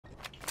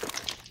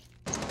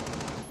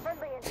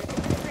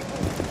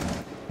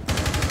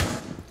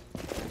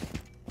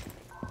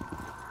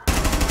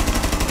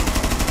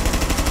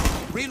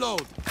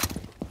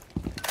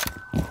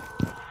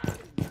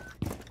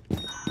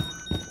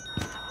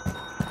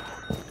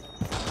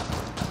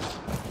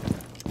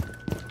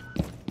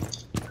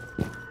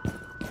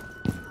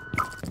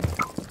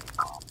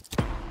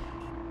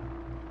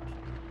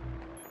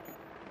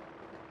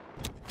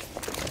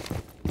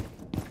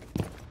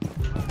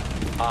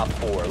Op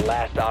 4,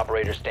 last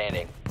operator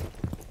standing.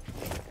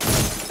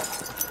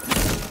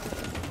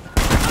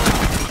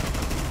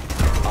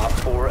 Op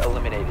 4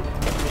 eliminated.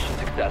 Mission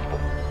successful.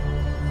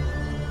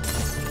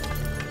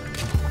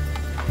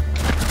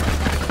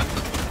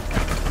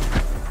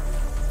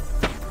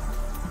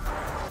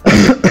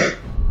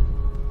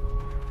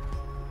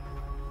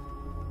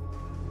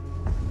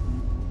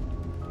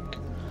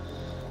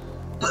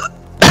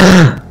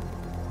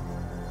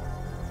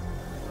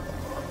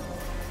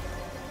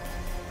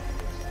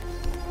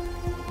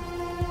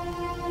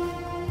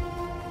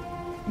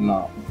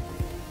 No.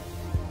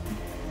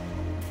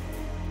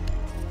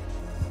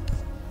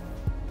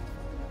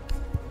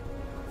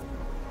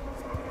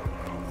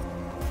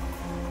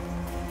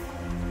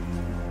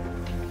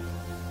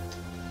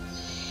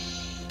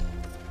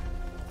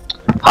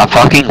 I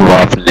fucking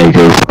love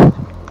niggas.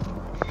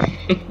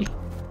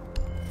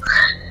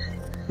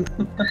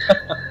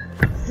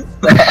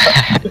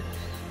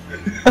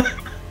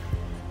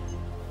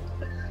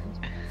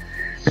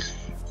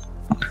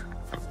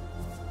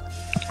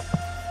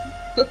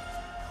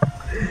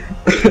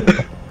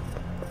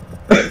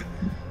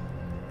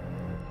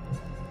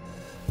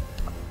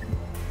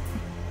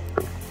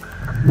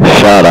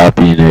 Shut up,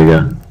 you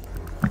nigga.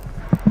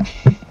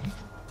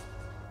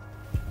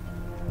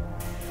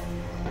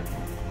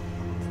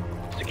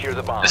 Secure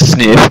the bomb.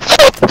 Sniff.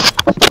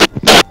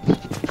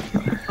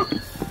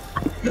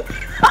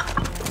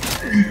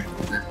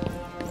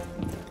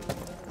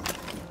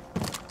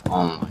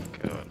 Oh my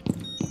god.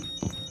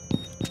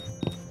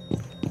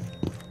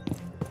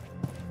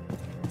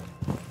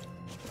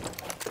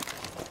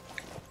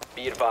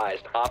 Be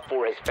advised, Op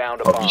 4 has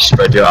found a Hope bomb. you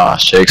spread your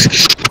ass cheeks.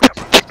 She's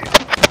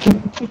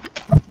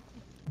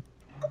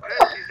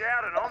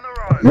out and on the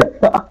road.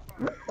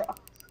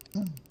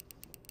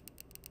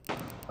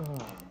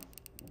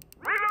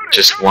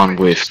 Just one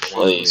whiff,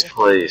 please,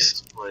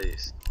 please,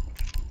 please.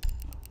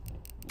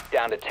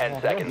 Down to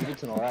 10 seconds.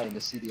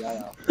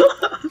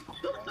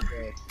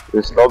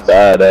 It's not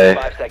bad, eh?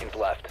 5 seconds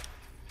left.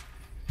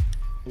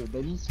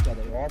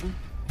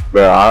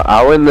 Bro,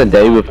 I went the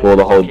day before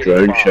the whole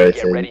drone show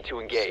Get ready thing, to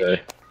engage. so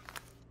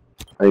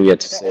I didn't get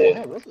to see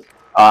it.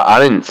 I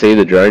didn't see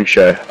the drone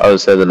show. I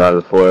was there the night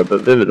before it,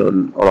 but Vivid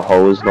on a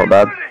whole is not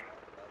bad.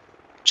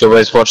 Did you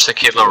always watch the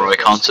Kid Laroi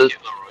concert?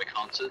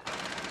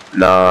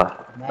 Nah,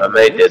 my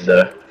mate did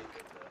though.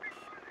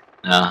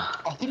 Nah.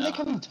 I think they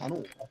come in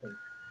tunnel, I think.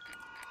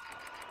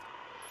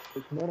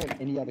 It's not on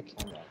any other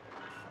camera.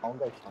 I'll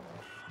go tunnel.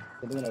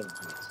 They're gonna have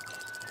this.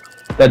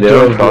 That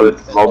yeah,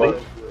 front lobby.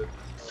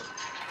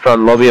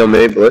 Front lobby on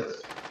me, boy.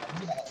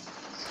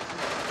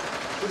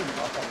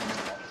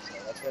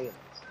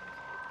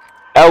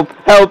 Help!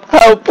 Help!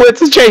 Help!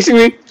 Blitz is chasing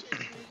me!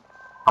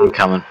 I'm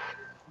coming.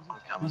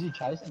 Who's he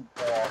chasing?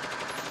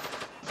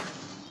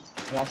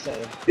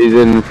 He's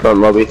in front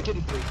lobby.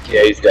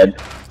 Yeah, he's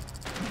dead.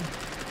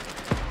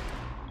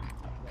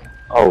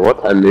 Oh,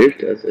 what? I moved,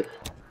 does it?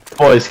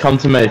 Boys, come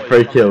to me.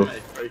 Free kill.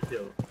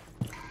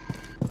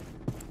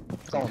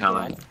 I'm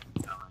coming.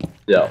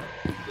 Yeah.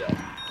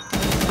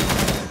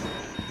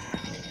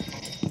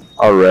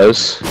 Oh,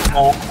 Rose.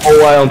 All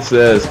way on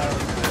stairs.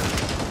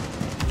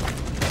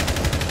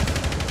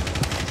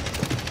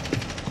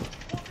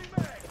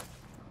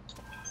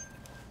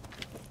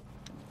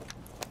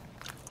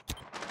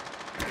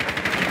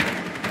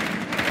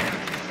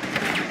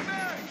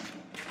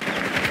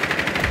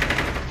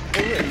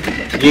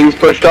 Ying's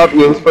pushed up,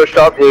 Ying's pushed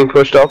up, Ying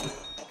pushed up.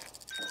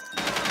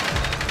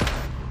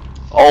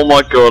 Oh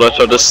my god, I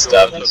tried to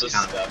stab him.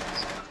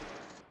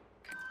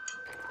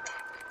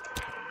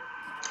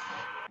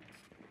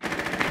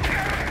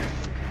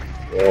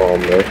 Oh,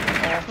 man.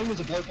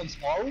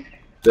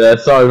 Yeah,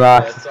 sorry,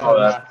 Max.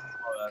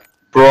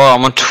 Bro,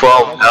 I'm on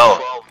 12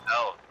 health.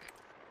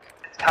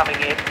 It's coming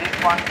in.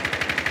 This one.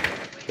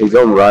 He's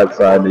on right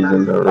side, he's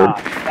in the room.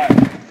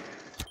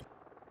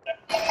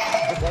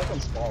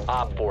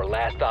 Op 4,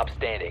 last stop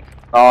standing.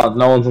 Oh,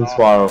 no one's on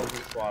spiral.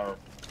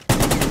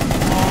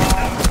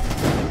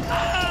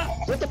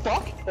 What the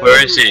fuck?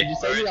 Where is he?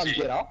 Where is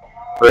he?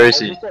 Where is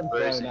he?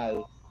 Where is he?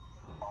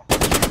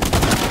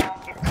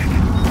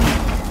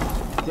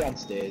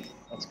 Downstairs.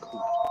 That's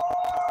cool.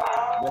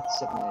 That's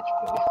 7 HP.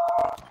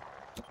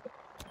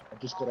 I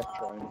just got off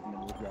drone and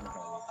then we'll run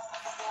home.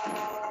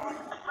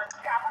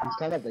 He's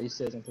kind of up these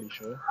stairs, I'm pretty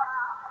sure.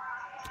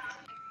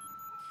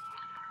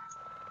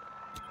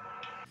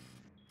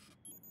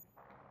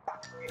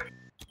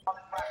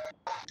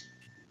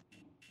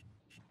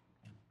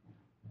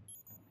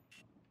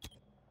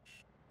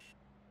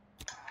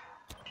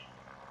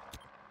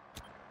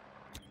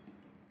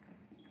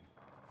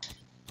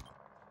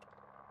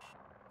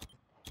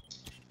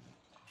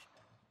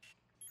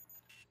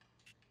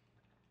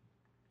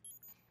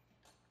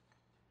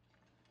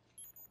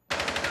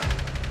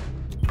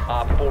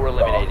 Op 4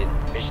 eliminated.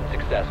 Mission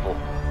successful.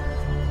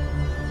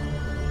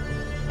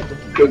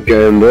 Good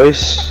game,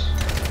 boys.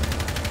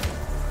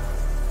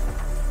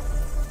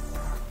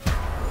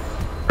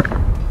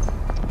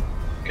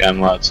 Game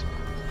lads.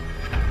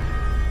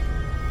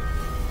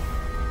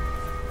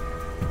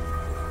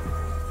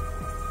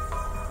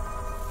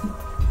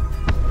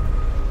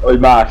 Oi,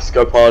 Max,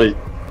 go party.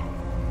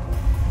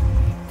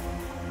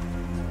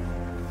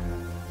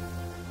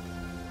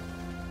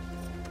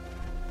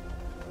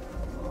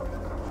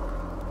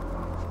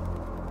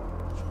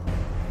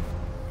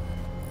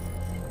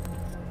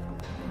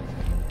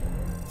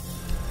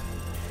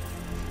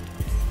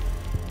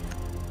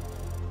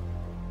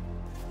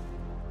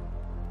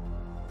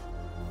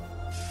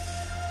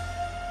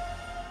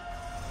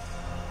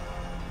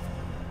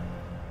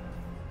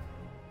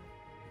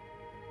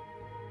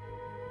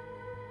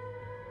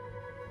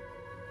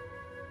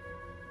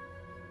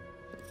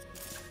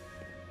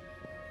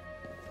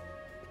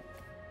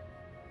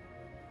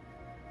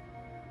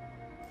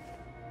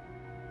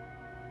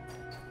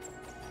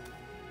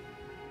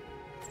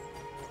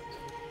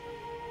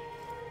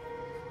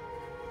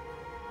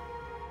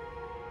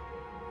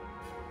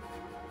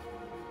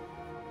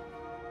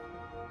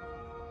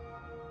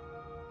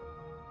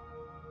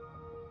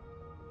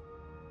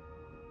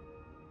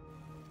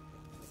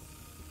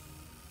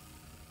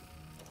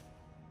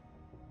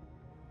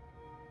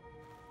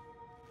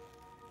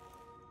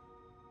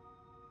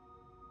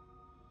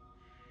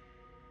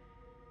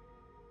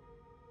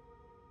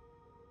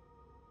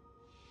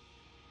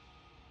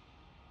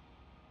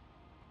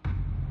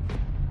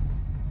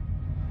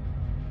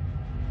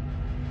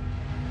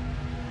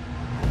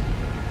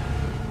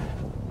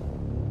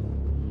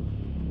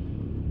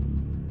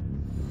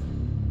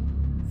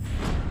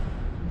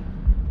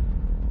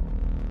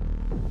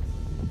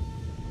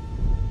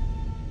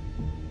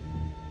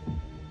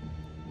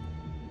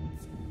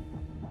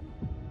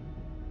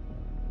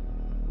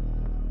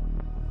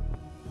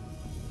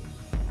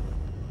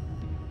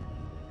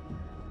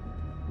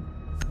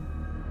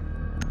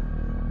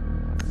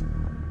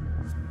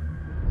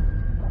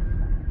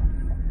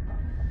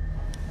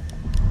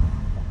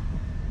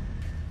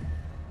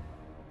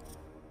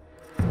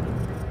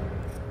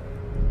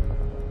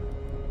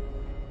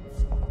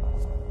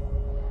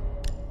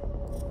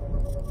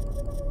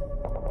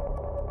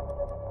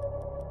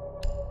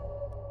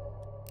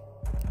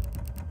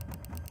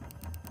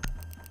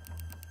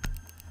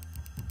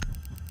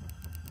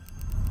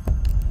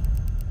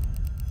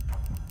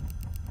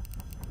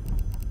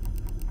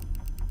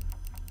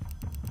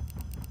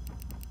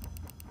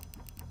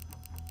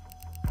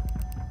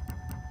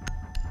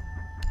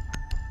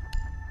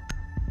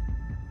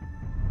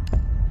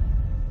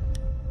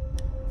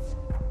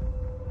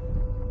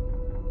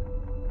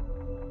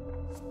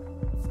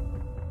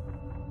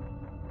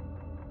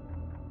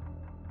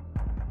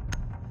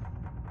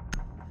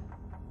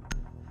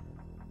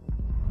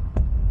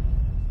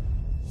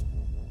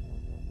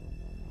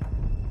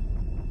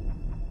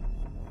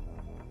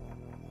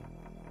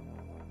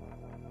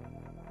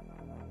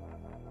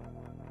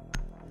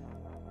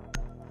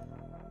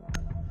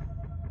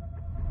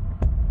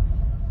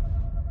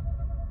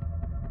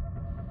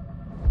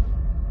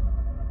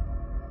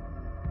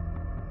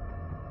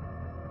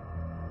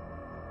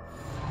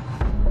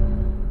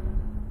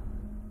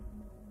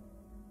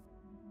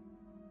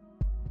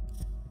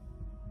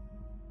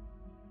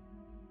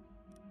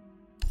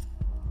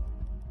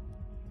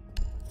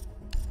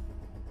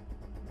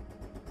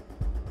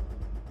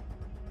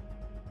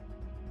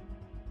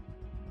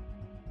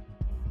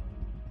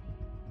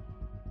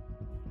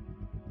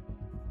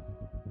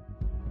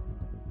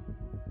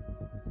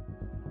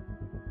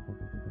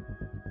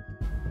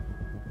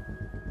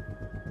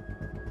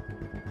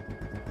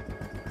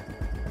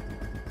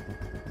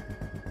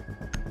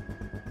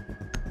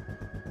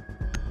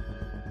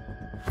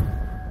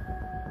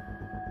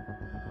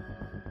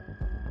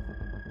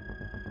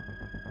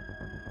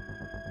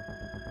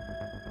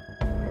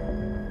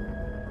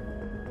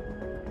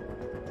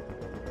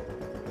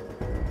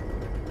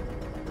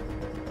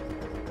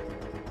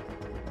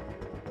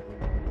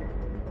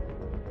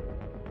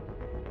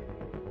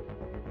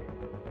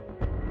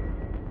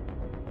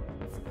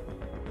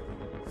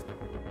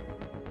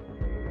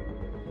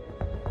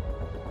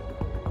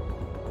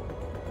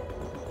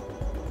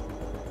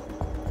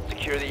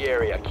 Secure the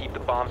area. Keep the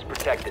bombs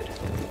protected.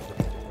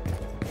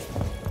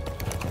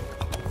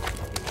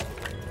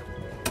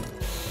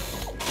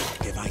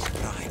 Device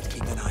primed.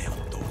 Keep an eye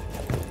on door.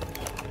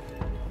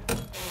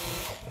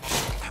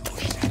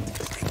 Ambush set.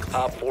 Stay clear.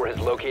 Op 4 has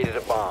located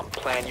a bomb.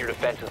 Plan your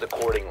defenses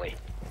accordingly.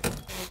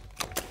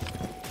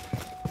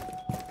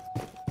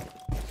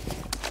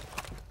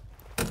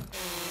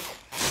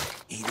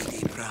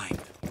 EDD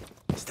primed.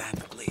 Stand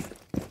clear.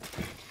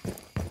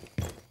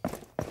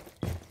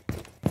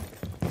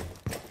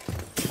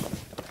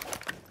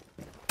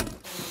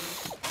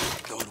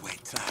 Doorway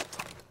trapped.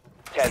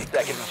 10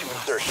 seconds to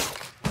insertion.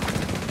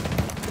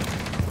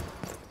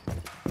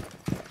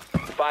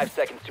 5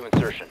 seconds to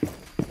insertion.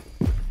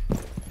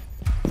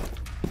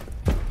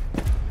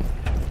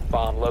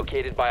 Bomb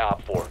located by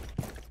Op 4.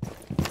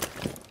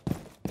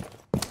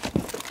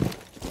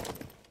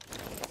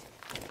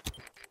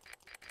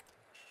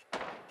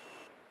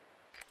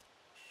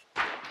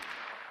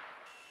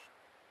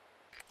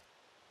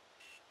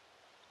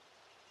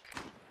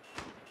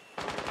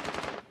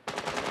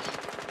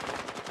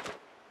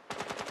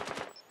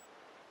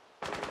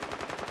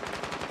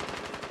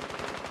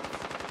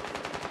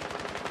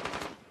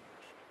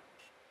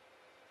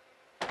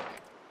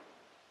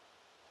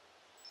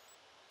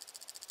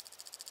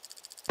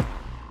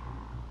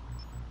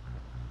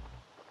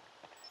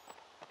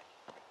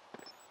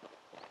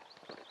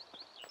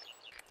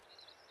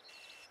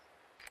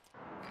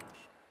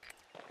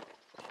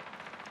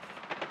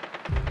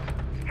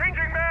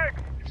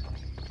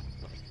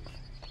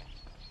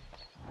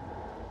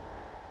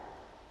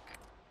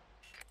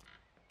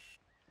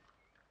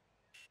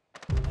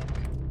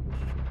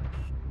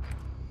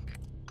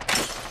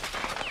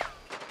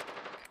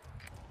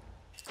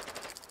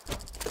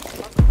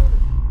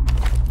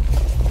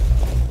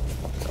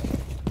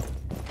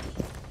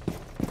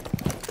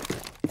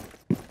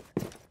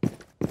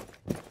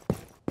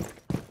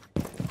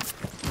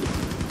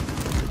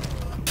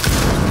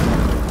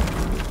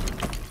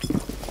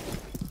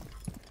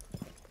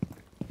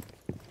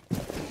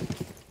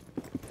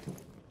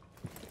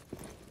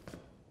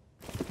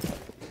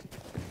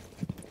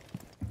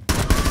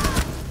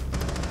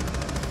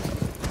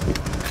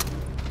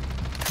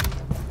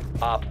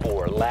 Op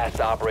 4, last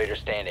operator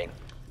standing.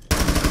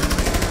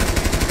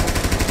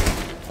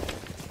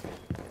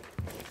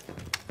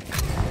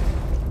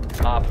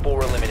 Op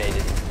 4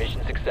 eliminated.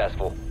 Mission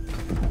successful.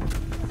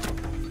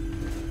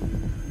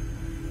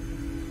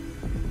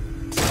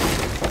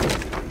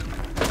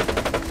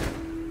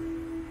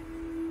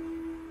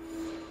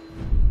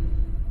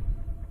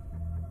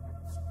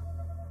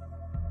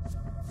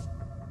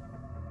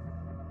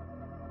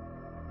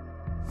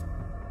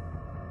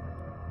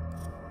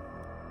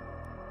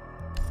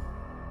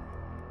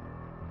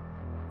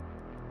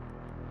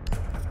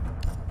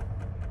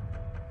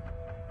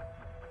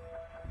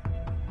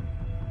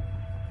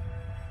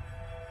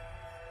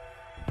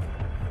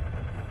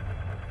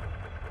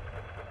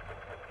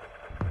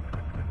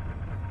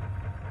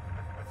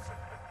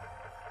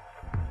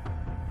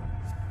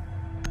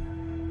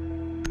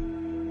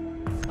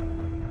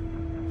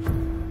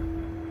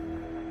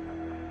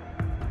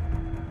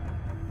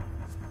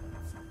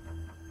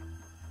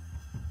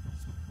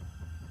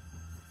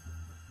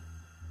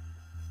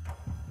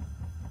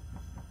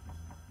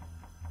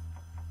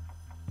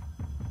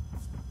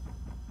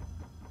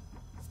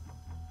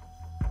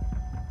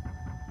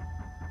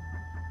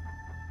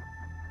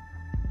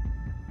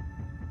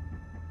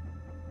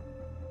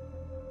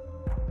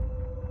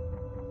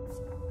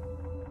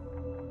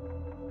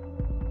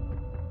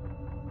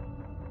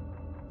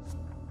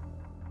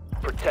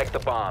 Protect the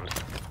bombs.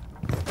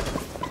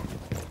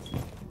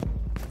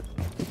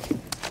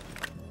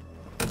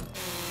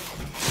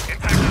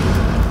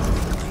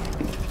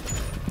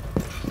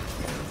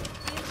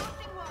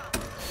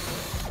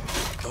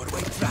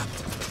 Doorway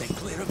trapped. Stay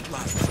clear of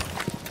blast.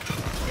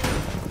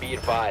 Be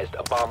advised,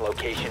 a bomb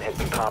location has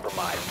been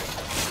compromised.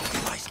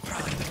 Device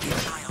prime. Keep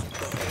an eye on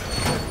door.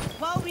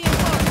 Wall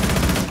reinforced.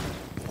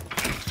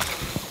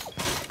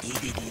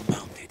 EDD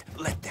mounted.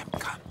 Let them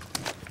come.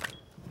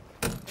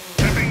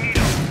 Tripping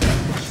needle.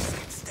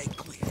 Stay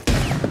clear.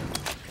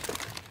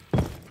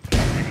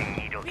 Fizzing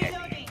needle candy.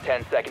 Reloading.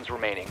 10 seconds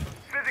remaining.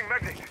 Fizzing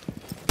magnet.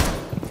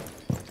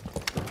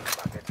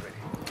 Magnet ready.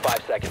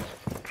 5 seconds.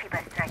 Keep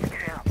us strike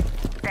through.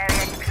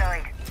 Barrier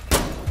deployed.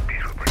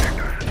 These will protect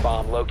us.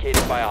 Bomb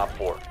located by Op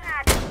 4.